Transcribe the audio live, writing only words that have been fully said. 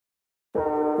I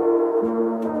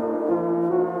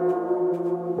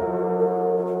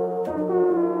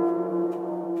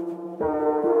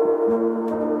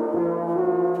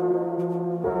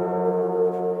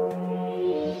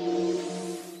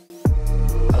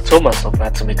told myself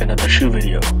not to make another shoe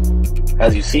video.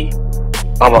 As you see,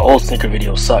 all my old sneaker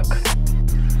videos suck.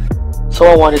 So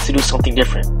I wanted to do something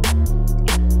different.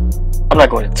 I'm not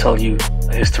going to tell you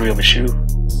the history of a shoe,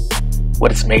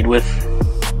 what it's made with.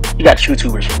 You got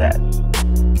Shoetubers for that.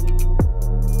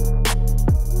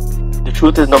 The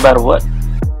truth is, no matter what,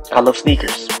 I love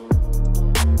sneakers.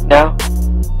 Now,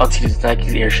 I'll teach you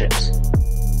Nike's airships.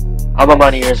 A Ma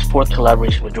Maniere's fourth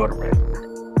collaboration with Jordan Brand.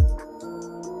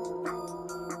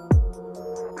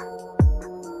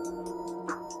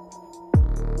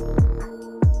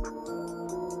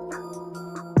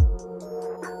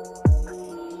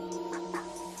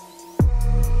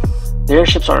 The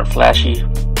airships aren't flashy,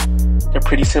 they're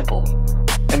pretty simple,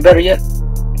 and better yet,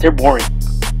 they're boring,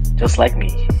 just like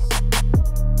me.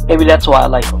 Maybe that's why I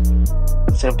like them.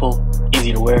 Simple,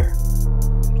 easy to wear.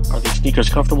 Are these sneakers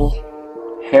comfortable?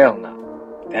 Hell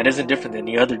no, that isn't different than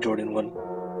the other Jordan one.